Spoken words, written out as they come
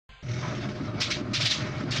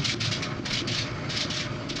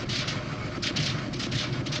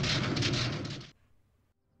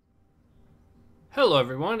Hello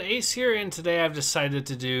everyone, Ace here, and today I've decided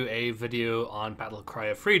to do a video on Battle Cry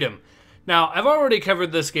of Freedom. Now, I've already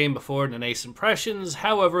covered this game before in Ace Impressions,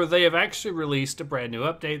 however, they have actually released a brand new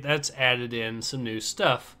update that's added in some new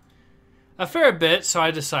stuff. A fair bit, so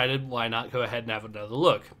I decided why not go ahead and have another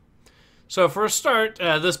look. So for a start,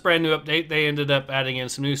 this brand new update, they ended up adding in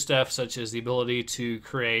some new stuff, such as the ability to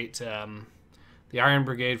create the Iron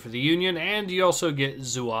Brigade for the Union, and you also get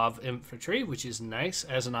Zouave Infantry, which is nice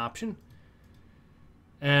as an option.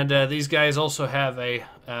 And these guys also have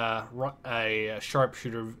a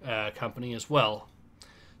sharpshooter company as well.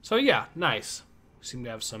 So yeah, nice. Seem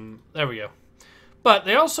to have some... There we go. But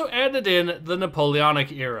they also added in the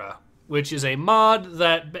Napoleonic era, which is a mod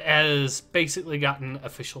that has basically gotten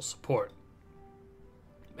official support.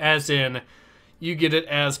 As in, you get it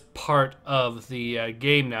as part of the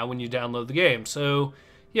game now when you download the game. So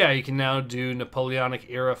yeah, you can now do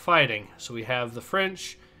Napoleonic era fighting. So we have the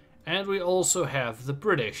French... And we also have the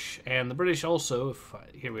British. And the British also,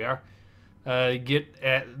 here we are, get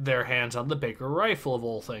at their hands on the Baker rifle of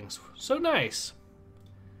all things. So nice.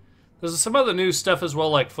 There's some other new stuff as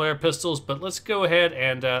well, like flare pistols, but let's go ahead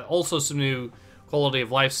and also some new quality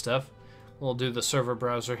of life stuff. We'll do the server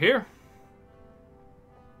browser here.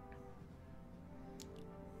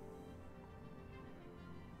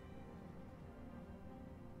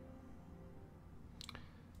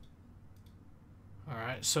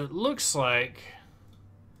 Alright, so it looks like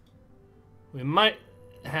we might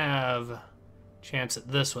have a chance at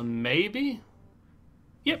this one, maybe?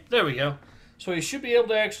 Yep, there we go. So we should be able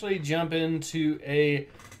to actually jump into a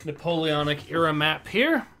Napoleonic era map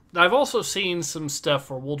here. I've also seen some stuff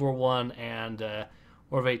for World War I and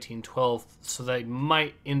War of 1812, so they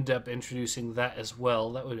might end up introducing that as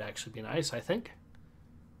well. That would actually be nice, I think.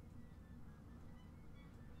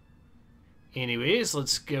 Anyways,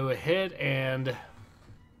 let's go ahead and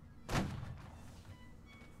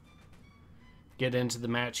get into the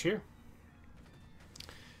match here.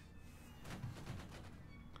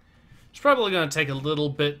 It's probably going to take a little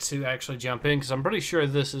bit to actually jump in, because I'm pretty sure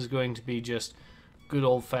this is going to be just good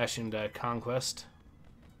old-fashioned conquest.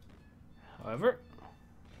 However,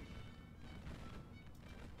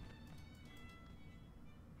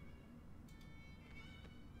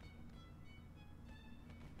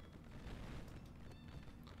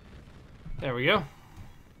 there we go.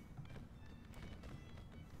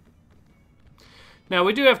 Now,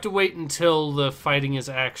 we do have to wait until the fighting is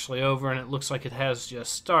actually over, and it looks like it has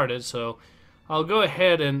just started, so I'll go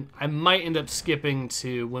ahead and I might end up skipping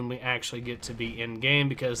to when we actually get to be in-game,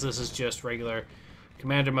 because this is just regular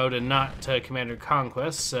Commander mode and not Commander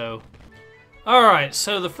Conquest, so... Alright,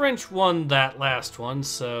 so the French won that last one,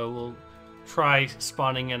 so we'll try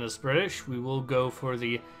spawning in as British. We will go for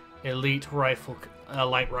the Elite Rifle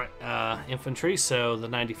Light Infantry, so the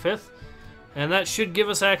 95th, and that should give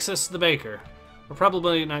us access to the Baker. We're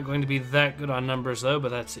probably not going to be that good on numbers, though,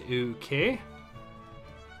 but that's okay.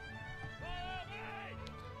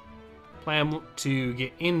 Plan to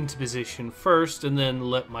get into position first, and then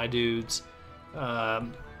let my dudes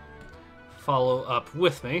follow up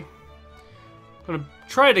with me. I'm going to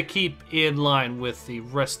try to keep in line with the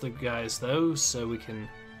rest of the guys, though, so we can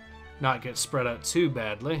not get spread out too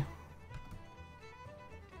badly.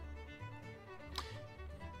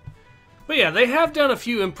 But yeah, they have done a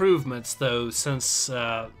few improvements, though, since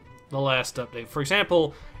the last update. For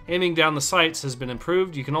example, aiming down the sights has been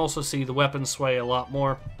improved. You can also see the weapons sway a lot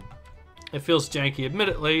more. It feels janky,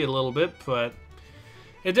 admittedly, a little bit, but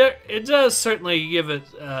it does certainly give it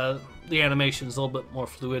the animations a little bit more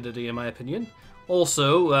fluidity, in my opinion.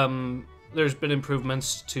 Also, there's been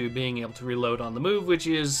improvements to being able to reload on the move, which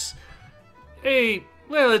is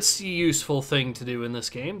it's a useful thing to do in this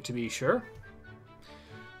game, to be sure.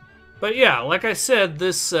 But yeah, like I said,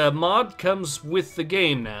 this mod comes with the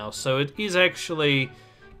game now, so it is actually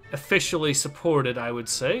officially supported, I would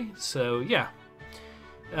say. So yeah,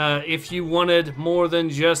 if you wanted more than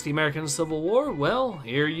just the American Civil War, well,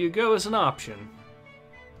 here you go as an option.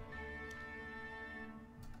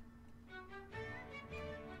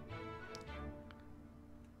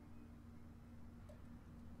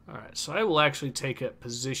 Alright, so I will actually take a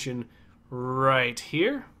position right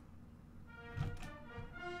here.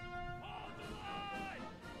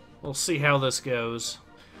 We'll see how this goes.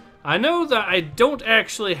 I know that I don't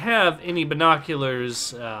actually have any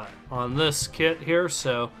binoculars on this kit here,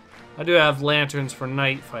 so I do have lanterns for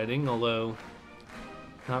night fighting, although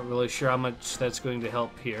not really sure how much that's going to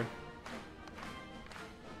help here.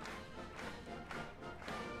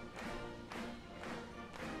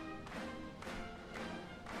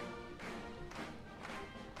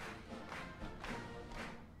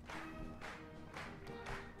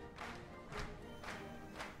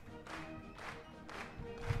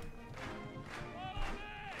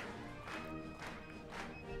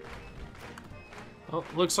 Oh,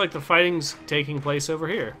 looks like the fighting's taking place over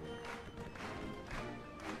here.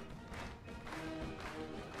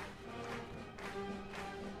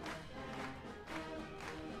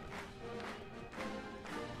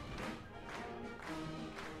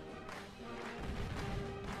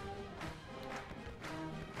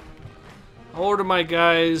 I'll order my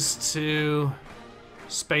guys to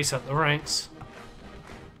space out the ranks.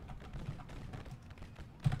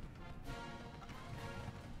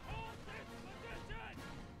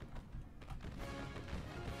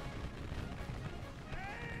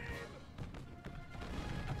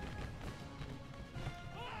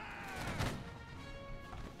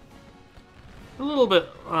 A little bit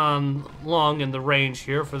long in the range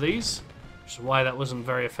here for these, which is why that wasn't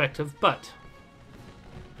very effective, but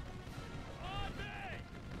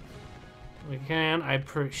we can. I'm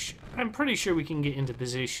pretty sure we can get into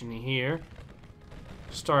position here.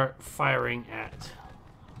 Start firing at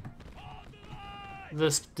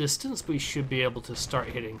this distance. We should be able to start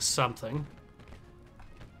hitting something.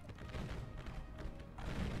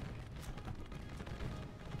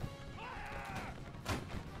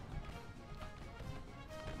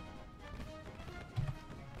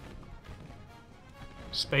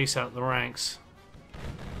 Space out the ranks.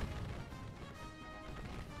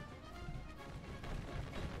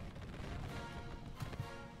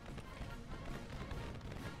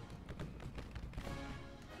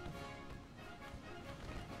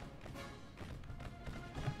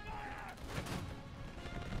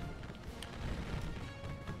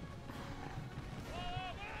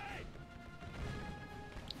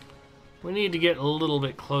 We need to get a little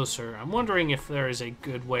bit closer. I'm wondering if there is a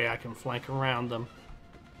good way I can flank around them.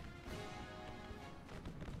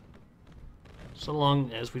 So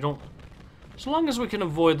long as we can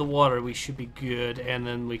avoid the water, we should be good, and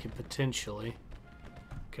then we can potentially...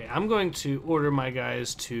 Okay, I'm going to order my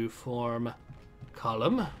guys to form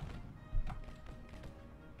column.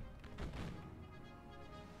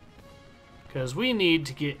 Because we need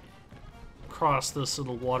to get across this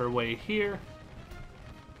little waterway here,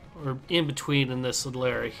 or in between in this little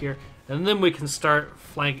area here, and then we can start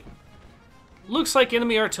flanking. Looks like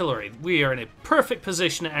enemy artillery. We are in a perfect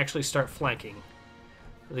position to actually start flanking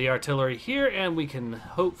the artillery here, and we can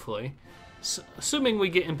hopefully, assuming we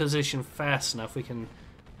get in position fast enough, we can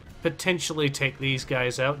potentially take these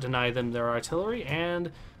guys out, deny them their artillery. And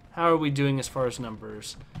how are we doing as far as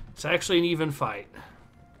numbers? It's actually an even fight.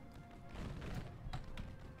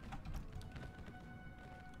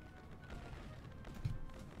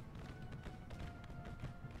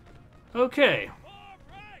 Okay.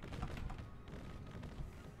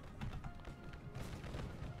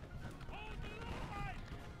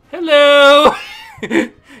 Hello!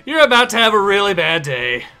 You're about to have a really bad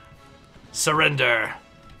day. Surrender.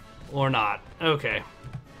 Or not. Okay.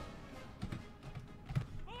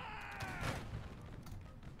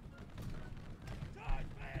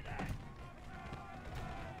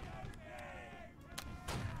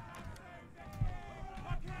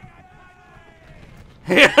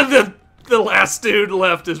 Yeah, the last dude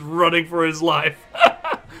left is running for his life.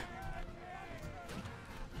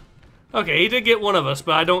 Okay, he did get one of us,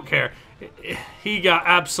 but I don't care. He got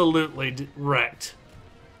absolutely wrecked.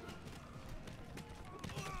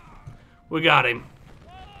 We got him.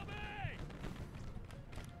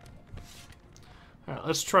 Alright,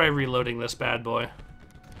 let's try reloading this bad boy.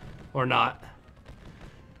 Or not.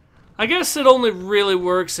 I guess it only really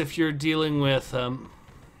works if you're dealing with...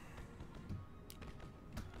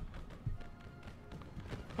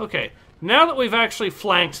 Okay, now that we've actually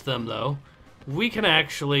flanked them, though, we can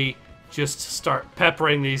actually just start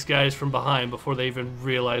peppering these guys from behind before they even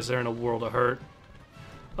realize they're in a world of hurt.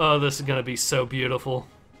 Oh, this is going to be so beautiful.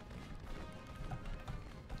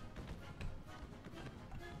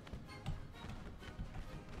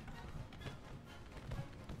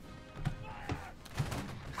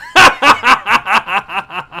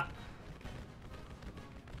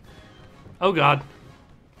 Oh, God.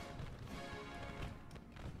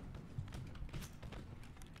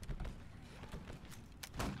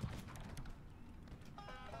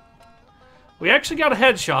 We actually got a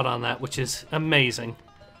headshot on that, which is amazing.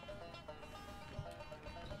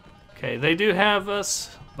 Okay, they do have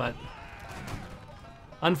us, but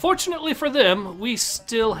unfortunately for them, we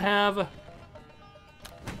still have...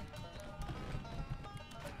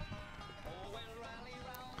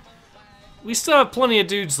 We still have plenty of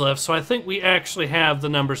dudes left, so I think we actually have the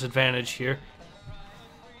numbers advantage here.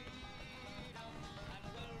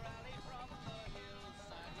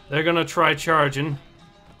 They're gonna try charging.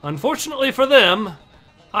 Unfortunately for them,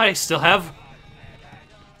 I still have...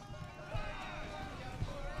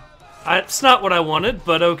 It's not what I wanted,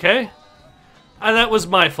 but okay. That was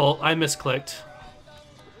my fault. I misclicked.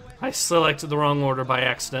 I selected the wrong order by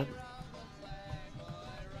accident.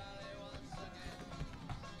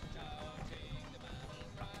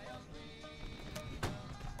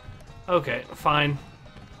 Okay, fine.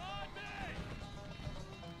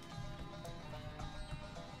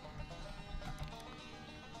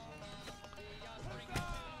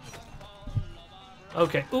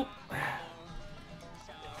 Okay. Oop.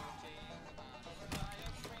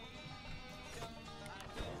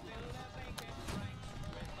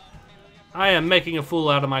 I am making a fool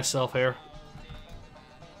out of myself here.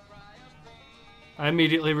 I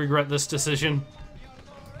immediately regret this decision.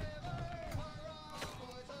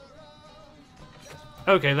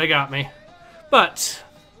 Okay, they got me. But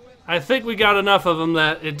I think we got enough of them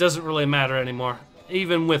that it doesn't really matter anymore.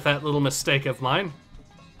 Even with that little mistake of mine.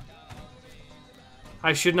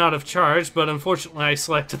 I should not have charged, but unfortunately I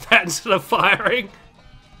selected that instead of firing.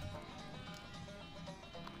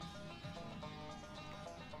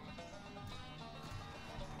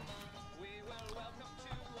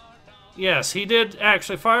 Yes, he did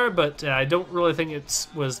actually fire, but I don't really think it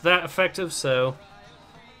was that effective, so...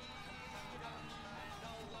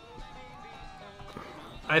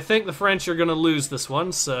 I think the French are going to lose this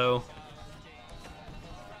one, so...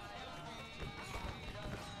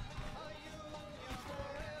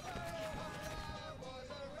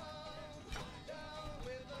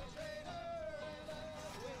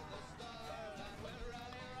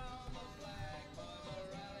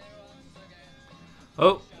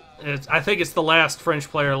 Oh, I think it's the last French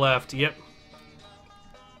player left. Yep.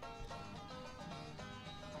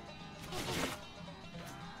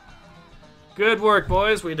 Good work,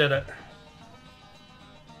 boys. We did it.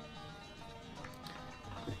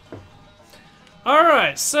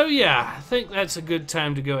 Alright, so yeah, I think that's a good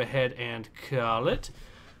time to go ahead and call it.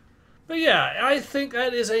 But yeah, I think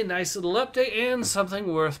that is a nice little update and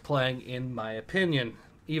something worth playing in my opinion.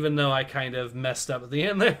 Even though I kind of messed up at the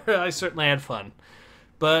end there, I certainly had fun.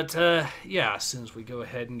 But, yeah, as soon as we go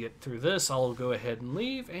ahead and get through this, I'll go ahead and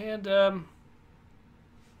leave, and,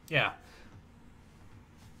 yeah.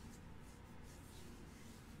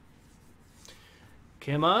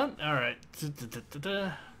 Come on. Alright.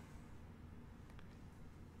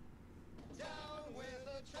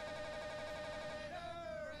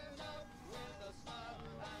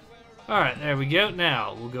 Alright, there we go.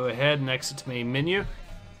 Now, we'll go ahead and exit to main menu.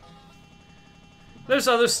 There's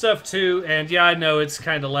other stuff too, and yeah, I know it's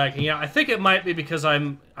kind of lagging out. I think it might be because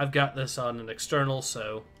I've got this on an external,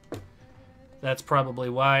 so that's probably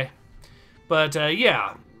why. But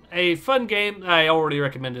yeah, a fun game I already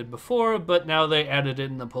recommended before, but now they added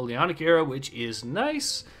in the Napoleonic era, which is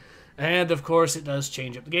nice. And of course, it does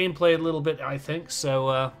change up the gameplay a little bit, I think.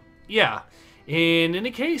 So yeah, in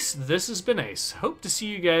any case, this has been Ace. Hope to see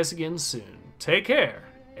you guys again soon. Take care.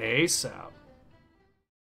 Ace out.